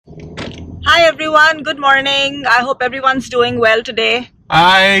everyone. Good morning. I hope everyone's doing well today.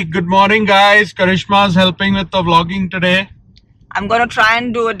 Hi, good morning, guys. Karishma's helping with the vlogging today. I'm going to try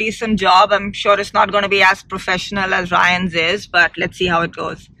and do a decent job. I'm sure it's not going to be as professional as Ryan's is, but let's see how it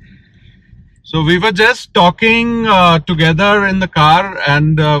goes. So we were just talking together in the car,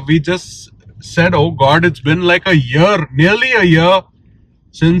 and we just said, oh God, it's been like a year, nearly a year,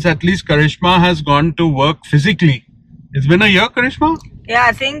 since at least Karishma has gone to work physically. It's been a year, Karishma? Yeah,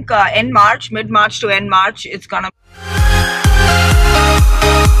 I think end March, mid-March to end March, it's going to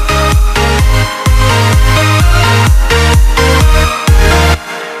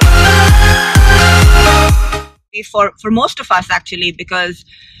be for most of us actually, because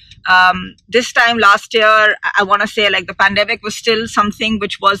this time last year, I want to say like the pandemic was still something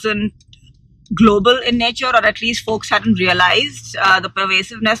which wasn't global in nature, or at least folks hadn't realized the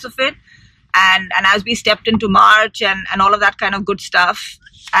pervasiveness of it. And as we stepped into March and all of that kind of good stuff,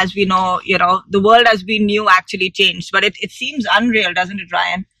 as we know, the world as we knew actually changed. But it seems unreal, doesn't it,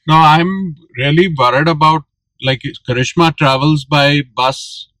 Ryan? No, I'm really worried about, like, Karishma travels by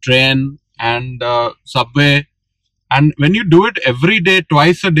bus, train, and subway. And when you do it every day,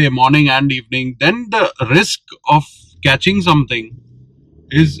 twice a day, morning and evening, then the risk of catching something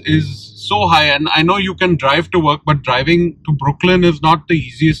is so high. And I know you can drive to work, but driving to Brooklyn is not the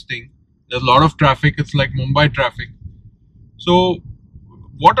easiest thing. There's a lot of traffic. It's like Mumbai traffic. So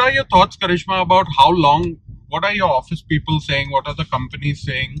what are your thoughts, Karishma, about how long, what are your office people saying? What are the companies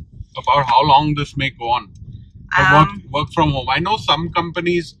saying about how long this may go on? Work from home. I know some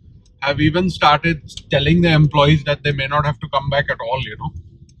companies have even started telling their employees that they may not have to come back at all,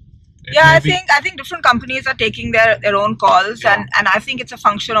 I think different companies are taking their own calls, and I think it's a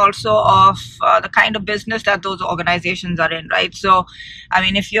function also of the kind of business that those organizations are in, right? So, I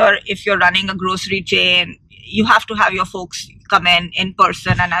mean, if you're running a grocery chain, you have to have your folks come in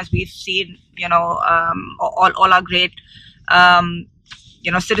person, and as we've seen, all our great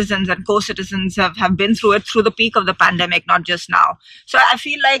citizens and co-citizens have been through it through the peak of the pandemic, not just now. So I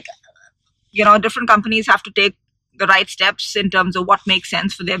feel like different companies have to take the right steps in terms of what makes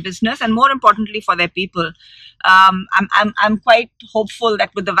sense for their business and more importantly for their people. I'm quite hopeful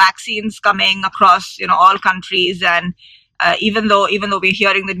that with the vaccines coming across all countries, and even though we're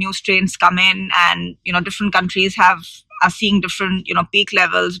hearing the new strains come in, and different countries are seeing different peak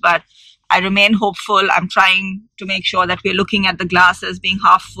levels, but I remain hopeful. I'm trying to make sure that we're looking at the glass as being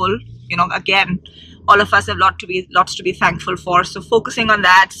half full. Again, all of us have lots to be thankful for. So focusing on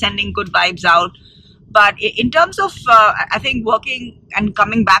that, sending good vibes out. But in terms of, I think working and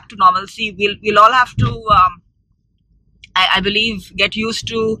coming back to normalcy, we'll all have to, I believe, get used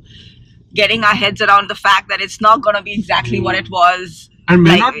to getting our heads around the fact that it's not going to be exactly what it was. And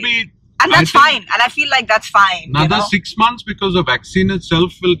may not be. And that's fine. And I feel like that's fine. Another 6 months, because the vaccine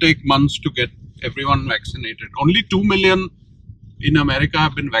itself will take months to get everyone vaccinated. Only 2 million in America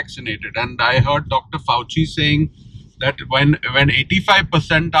have been vaccinated. And I heard Dr. Fauci saying that when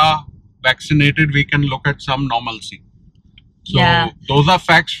 85% are vaccinated, we can look at some normalcy. So those are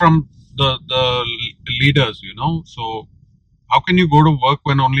facts from the leaders, So how can you go to work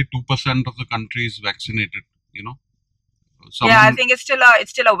when only 2% of the country is vaccinated, I think it's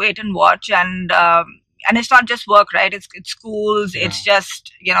still a wait and watch, and it's not just work, right? It's schools, it's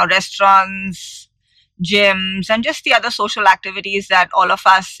just restaurants, gyms, and just the other social activities that all of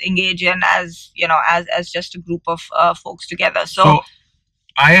us engage in as just a group of folks together. So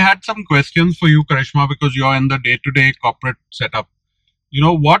I had some questions for you, Karishma, because you're in the day-to-day corporate setup.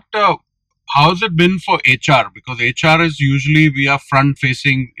 How has it been for HR? Because HR is usually, we are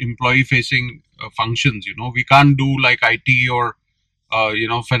front-facing, employee-facing functions. We can't do like IT or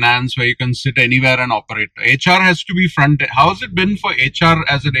finance where you can sit anywhere and operate. HR has to be front. How has it been for HR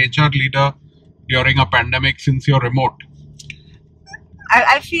as an HR leader during a pandemic since you're remote?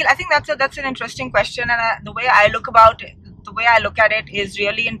 I think that's an interesting question, and the way I look at it is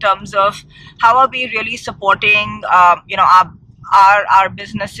really in terms of how are we really supporting our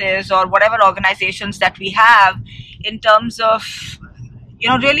businesses or whatever organizations that we have in terms of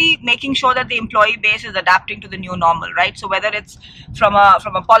really making sure that the employee base is adapting to the new normal, right? So whether it's from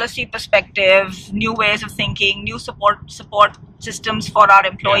a policy perspective, new ways of thinking, new support systems for our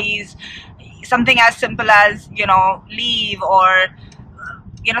employees, something as simple as leave or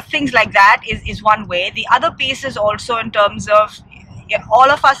things like that is one way. The other piece is also in terms of all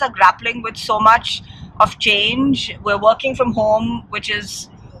of us are grappling with so much of change. We're working from home, which is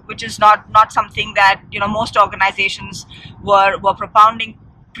not something that most organizations were propounding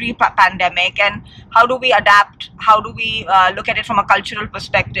pre-pandemic. And how do we adapt? How do we look at it from a cultural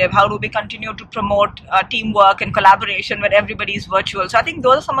perspective? How do we continue to promote teamwork and collaboration when everybody is virtual? So I think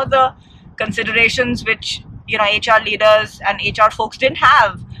those are some of the considerations which HR leaders and HR folks didn't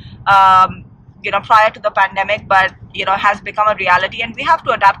have prior to the pandemic, but has become a reality, and we have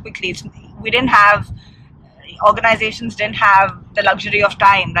to adapt quickly. Organizations didn't have the luxury of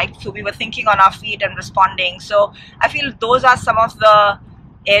time, right? So we were thinking on our feet and responding. So I feel those are some of the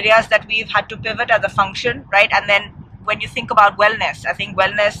areas that we've had to pivot as a function, right? And then when you think about wellness, I think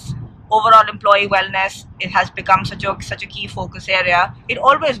wellness, overall employee wellness, it has become such a key focus area. It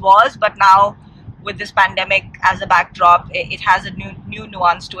always was, but now with this pandemic as a backdrop, it has a new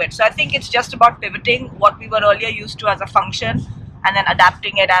nuance to it. So I think it's just about pivoting what we were earlier used to as a function and then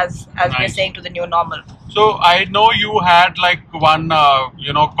adapting it as nice. We're saying, to the new normal. So I know you had like one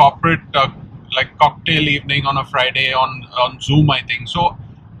corporate like cocktail evening on a Friday on Zoom, I think. So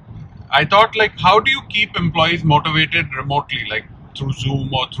I thought, like, how do you keep employees motivated remotely, like through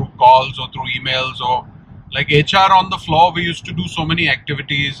Zoom or through calls or through emails, or like HR on the floor? We used to do so many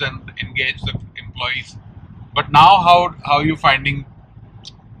activities and engage the employees, but now how are you finding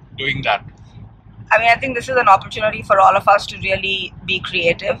doing that? I mean, I think this is an opportunity for all of us to really be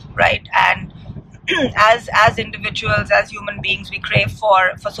creative, right? And as individuals, as human beings, we crave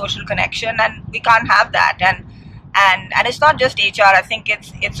for social connection, and we can't have that. And it's not just HR. I think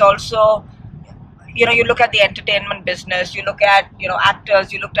it's also, you look at the entertainment business, you look at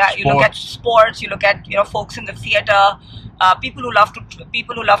actors, you look at sports, you look at folks in the theater, people who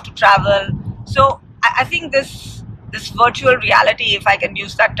love to travel. So I think this virtual reality, if I can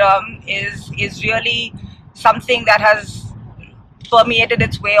use that term, is really something that has permeated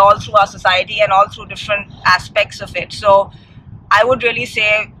its way all through our society and all through different aspects of it. So I would really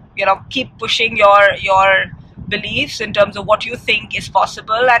say, keep pushing your beliefs in terms of what you think is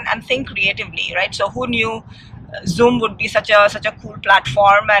possible, and think creatively, right? So who knew Zoom would be such a cool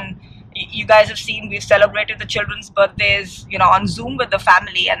platform? And you guys have seen, we've celebrated the children's birthdays, on Zoom with the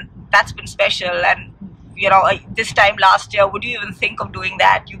family, and that's been special. And this time last year, would you even think of doing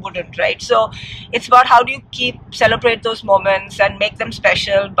that? You wouldn't, right? So it's about how do you celebrate those moments and make them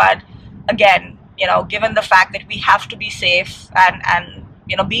special. But again, given the fact that we have to be safe and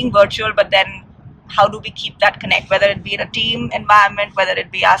being virtual, but then how do we keep that connect, whether it be in a team environment, whether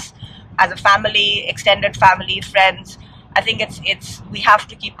it be us as a family, extended family, friends. I think we have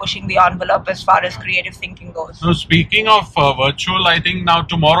to keep pushing the envelope as far as creative thinking goes. So speaking of virtual, I think now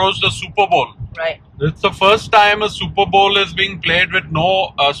tomorrow's the Super Bowl. Right. It's the first time a Super Bowl is being played with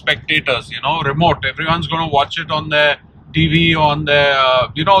no spectators, remote. Everyone's going to watch it on their TV, on their,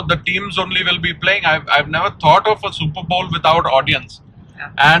 the teams only will be playing. I've never thought of a Super Bowl without audience.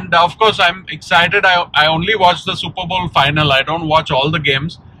 Yeah. And of course, I'm excited. I only watch the Super Bowl final. I don't watch all the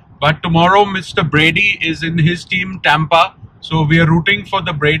games. But tomorrow, Mr. Brady is in his team, Tampa. So we are rooting for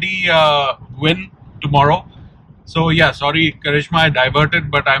the Brady win tomorrow. So yeah, sorry, Karishma, I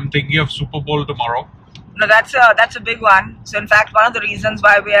diverted, but I'm thinking of Super Bowl tomorrow. No, that's a big one. So in fact, one of the reasons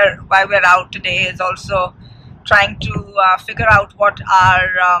why we're out today is also trying to figure out what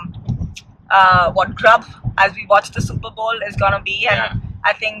our what grub as we watch the Super Bowl is gonna be. And yeah.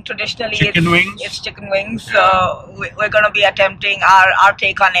 I think traditionally it's chicken wings. Yeah. So we're going to be attempting our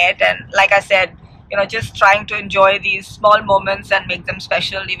take on it. And like I said, just trying to enjoy these small moments and make them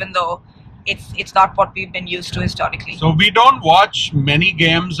special, even though it's not what we've been used to historically. So we don't watch many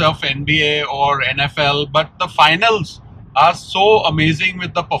games of NBA or NFL, but the finals are so amazing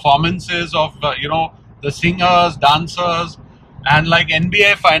with the performances of, the singers, dancers. And like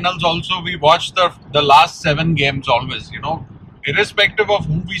NBA finals also, we watch the last 7 games always, irrespective of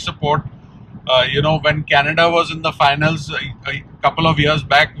who we support. When Canada was in the finals a couple of years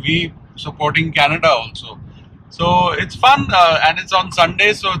back, we supporting Canada also. So it's fun, and it's on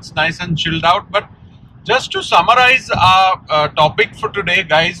Sunday, so it's nice and chilled out. But just to summarize our topic for today,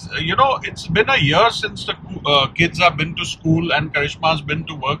 guys, it's been a year since the kids have been to school and Karishma's been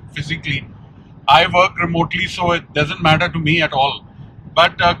to work physically. I work remotely, so it doesn't matter to me at all.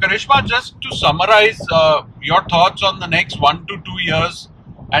 But Karishma, just to summarize your thoughts on the next 1 to 2 years,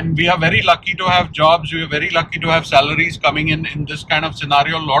 and we are very lucky to have jobs, we are very lucky to have salaries coming in this kind of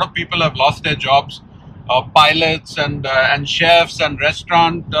scenario. A lot of people have lost their jobs, pilots and chefs and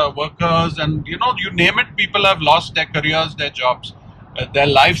restaurant workers, and you name it, people have lost their careers, their jobs, their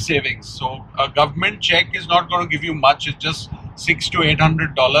life savings. So a government check is not going to give you much. It's just $600 to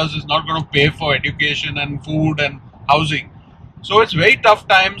 $800 is not going to pay for education and food and housing. So it's very tough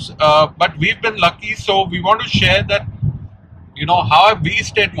times, but we've been lucky. So we want to share that, how have we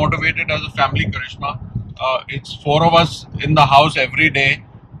stayed motivated as a family, Karishma? It's 4 of us in the house every day,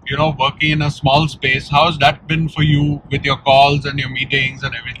 working in a small space. How has that been for you with your calls and your meetings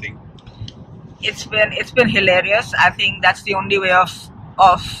and everything? It's been hilarious. I think that's the only way of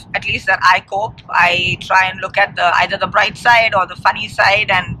of at least that I cope. I try and look at either the bright side or the funny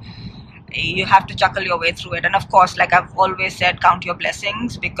side, and you have to chuckle your way through it. And of course, like I've always said, count your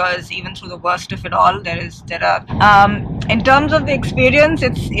blessings, because even through the worst of it all, there are in terms of the experience,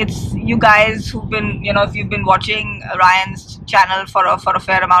 it's you guys who've been, if you've been watching Ryan's channel for a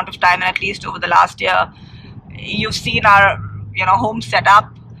fair amount of time, and at least over the last year, you've seen our home setup.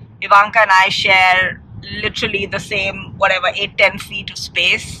 Ivanka and I share literally the same 8-10 feet of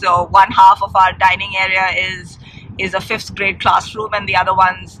space. So one half of our dining area is a 5th grade classroom, and the other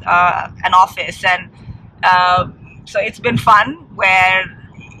one's an office. And so it's been fun where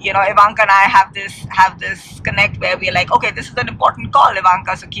Ivanka and I have this connect where we're like, okay, this is an important call,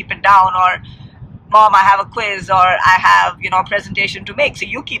 Ivanka, so keep it down, or Mom, I have a quiz, or I have a presentation to make, so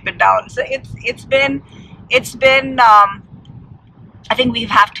you keep it down. So it's been I think we've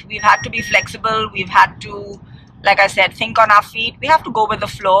had to be flexible. We've had to, like I said, think on our feet. We have to go with the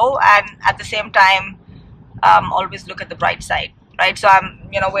flow, and at the same time, always look at the bright side, right? So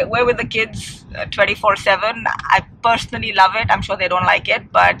we're with the kids 24/7. I personally love it. I'm sure they don't like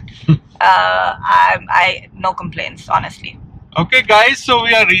it, but I no complaints, honestly. Okay, guys, so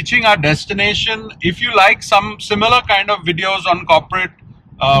we are reaching our destination. If you like some similar kind of videos on corporate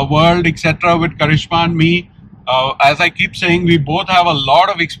world, etc., with Karishma and me, as I keep saying, we both have a lot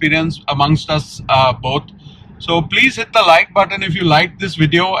of experience amongst us both. So please hit the like button if you like this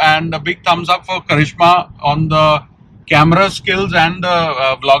video, and a big thumbs up for Karishma on the camera skills and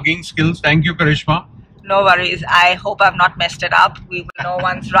the vlogging skills. Thank you, Karishma. No worries. I hope I've not messed it up. We will know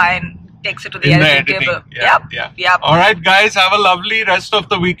once Ryan takes it to the editing table. Yep. All right, guys, have a lovely rest of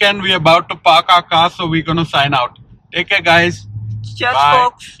the weekend. We're about to park our car, so we're going to sign out. Take care, guys. Cheers,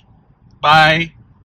 folks. Bye.